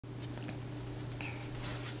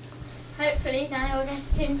Hopefully Danny will get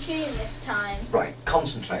it in tune this time. Right,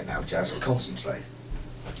 concentrate now, Jazz, concentrate.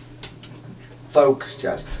 Focus,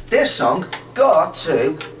 Jazz. This song got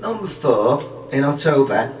to number 4 in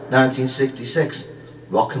October 1966.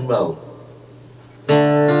 Rock and roll. Oh,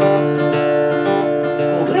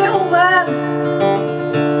 little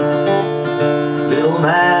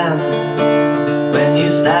man, when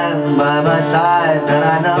you stand by my side, then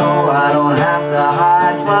I know I don't have to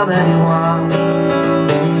hide from anyone.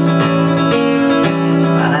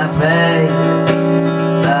 And I pray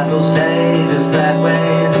that we'll stay just that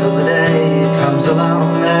way until the day comes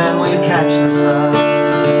along and we catch the sun.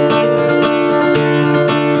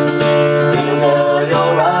 Little girl,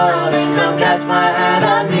 you're running, come catch my hand,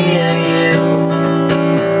 I'm near you.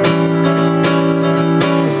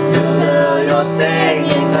 Little girl, you're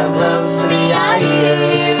singing, come close to me, I hear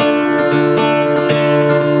you.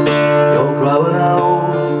 You're growing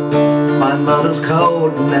old, my mother's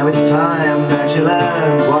cold, now it's time that you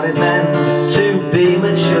learn what it meant to be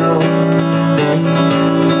mature.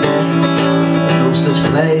 No such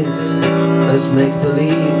place as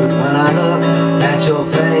make-believe, but when I look at your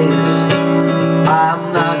face,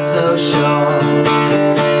 I'm not so sure.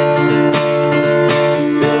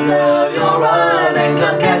 Little girl, you're running,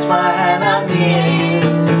 come catch my hand, I'm near you.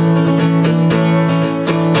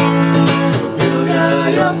 Little girl,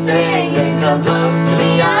 you're singing, come close to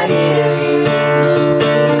me, I hear you.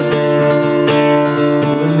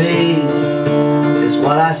 You and me is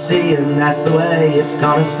what I see, and that's the way it's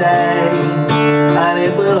gonna stay, and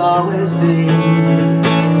it will always be.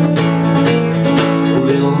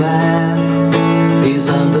 Little man, please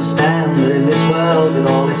understand that in this world with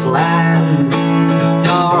all its land,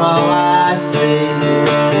 you're all I see.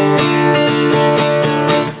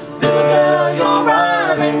 Little girl, you're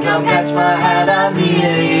running, come catch my hand, I'm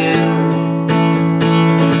near you.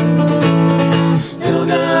 Little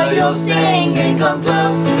girl, you're singing, come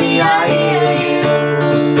close to